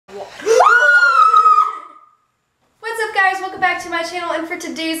back to my channel, and for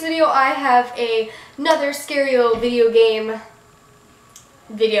today's video I have another Scario video game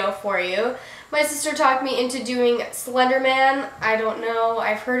video for you. My sister talked me into doing Slender Man. I don't know,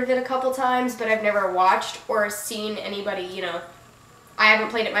 I've heard of it a couple times, but I've never watched or seen anybody, I haven't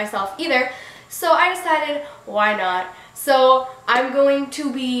played it myself either. So I decided, why not? So I'm going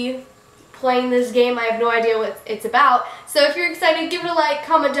to be playing this game. I have no idea what it's about. So if you're excited, give it a like,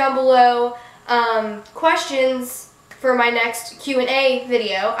 comment down below questions for my next Q&A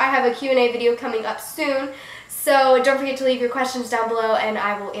video. I have a Q&A video coming up soon. So don't forget to leave your questions down below and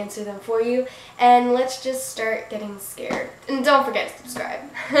I will answer them for you. And let's just start getting scared. And don't forget to subscribe.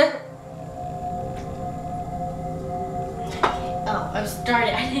 Oh, I was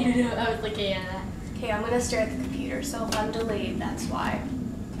started. I didn't even know I was looking at that. Okay, I'm gonna stare at the computer, so if I'm delayed, that's why.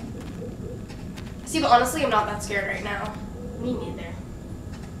 See, but honestly, I'm not that scared right now. Me neither.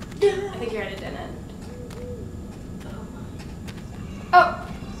 I think you're at a dead end. Oh!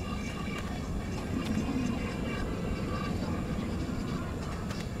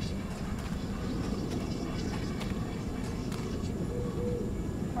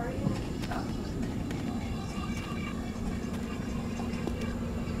 Are you? Oh.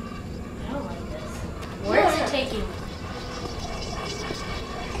 I don't like this. Where is it taking me?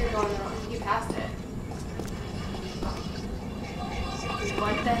 You're going wrong. You passed it.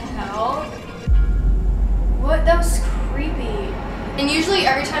 What the hell? What? That was creepy. And usually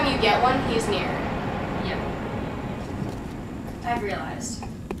every time you get one, he's near. Yep. I've realized.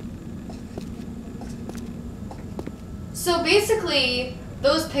 So basically,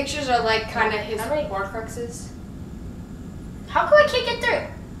 those pictures are like kind of his Horcruxes. How come I can't get through?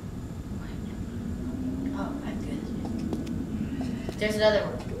 Oh, I'm good. There's another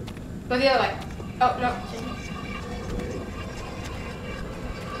one. Go the other way. Oh, no.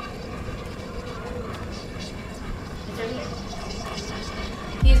 It's right here.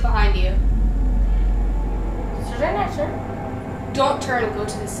 He's behind you. Should I not turn? Don't turn and go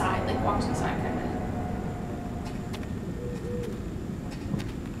to the side. Like, walk to the side, kind of.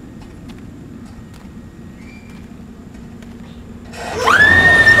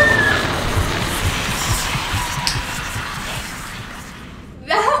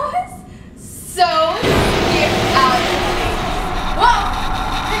 That was so scared out of me. Whoa!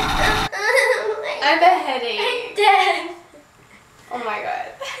 I have a headache. I'm dead. Oh my god.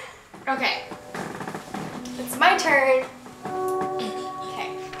 Okay. It's my turn. Okay.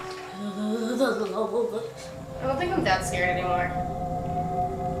 I don't think I'm that scared anymore.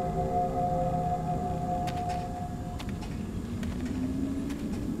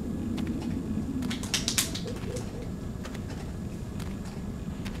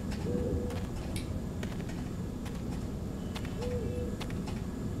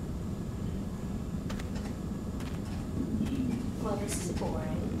 Well, this is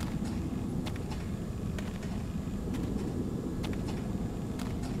boring.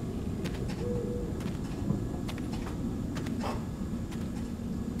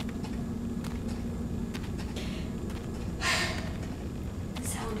 The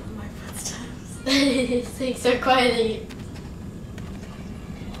sound of my footsteps. Things are quietly.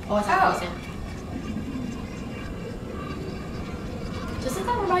 Oh, it's not closing. Doesn't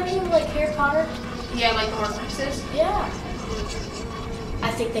that remind you of like Harry Potter? Yeah, like the Horcruxes. Yeah.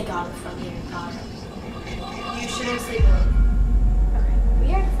 I think they got it from Harry Potter. You shouldn't sleep alone. Okay.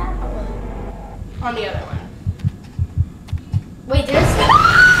 We already found one. On the other one. Wait, there's.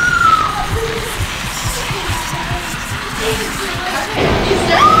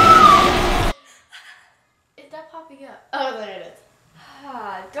 Is that popping up? Oh, there it is.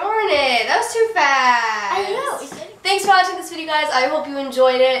 Ah, darn it. That was too fast. I know. Thanks for watching this video, guys. I hope you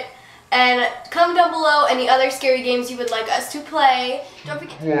enjoyed it. And comment down below any other scary games you would like us to play. Don't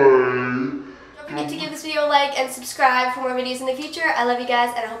forget to give this video a like and subscribe for more videos in the future. I love you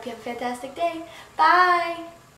guys, and I hope you have a fantastic day. Bye.